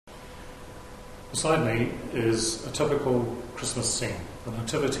Beside me is a typical Christmas scene, the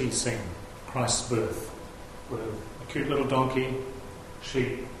nativity scene, Christ's birth, with a cute little donkey,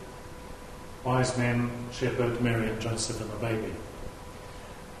 sheep, wise men, shepherd, Mary and Joseph and the baby.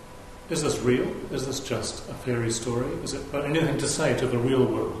 Is this real? Is this just a fairy story? Is it got anything to say to the real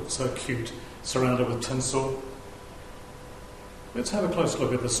world? It's so cute, surrounded with tinsel. Let's have a close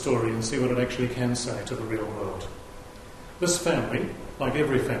look at the story and see what it actually can say to the real world. This family, like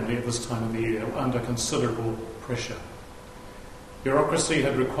every family at this time of the year, were under considerable pressure. Bureaucracy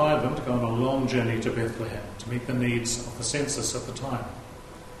had required them to go on a long journey to Bethlehem to meet the needs of the census at the time.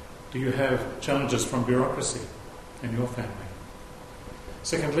 Do you have challenges from bureaucracy in your family?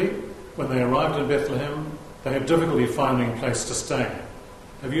 Secondly, when they arrived in Bethlehem, they had difficulty finding a place to stay.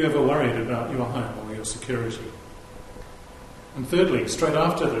 Have you ever worried about your home or your security? And thirdly, straight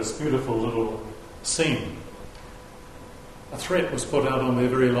after this beautiful little scene, a threat was put out on their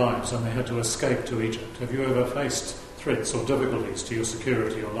very lives and they had to escape to Egypt. Have you ever faced threats or difficulties to your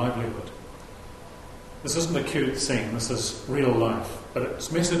security or livelihood? This isn't a cute scene, this is real life. But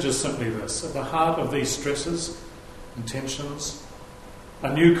its message is simply this: at the heart of these stresses and tensions,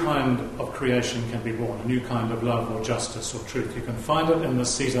 a new kind of creation can be born, a new kind of love or justice or truth. You can find it in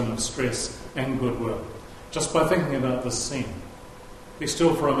this season of stress and goodwill, just by thinking about this scene. Be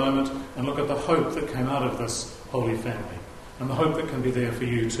still for a moment and look at the hope that came out of this Holy Family, and the hope that can be there for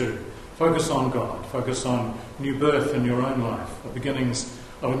you too. Focus on God, focus on new birth in your own life, the beginnings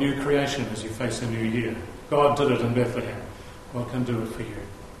of a new creation as you face a new year. God did it in Bethlehem. God can do it for you.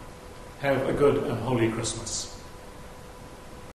 Have a good and holy Christmas.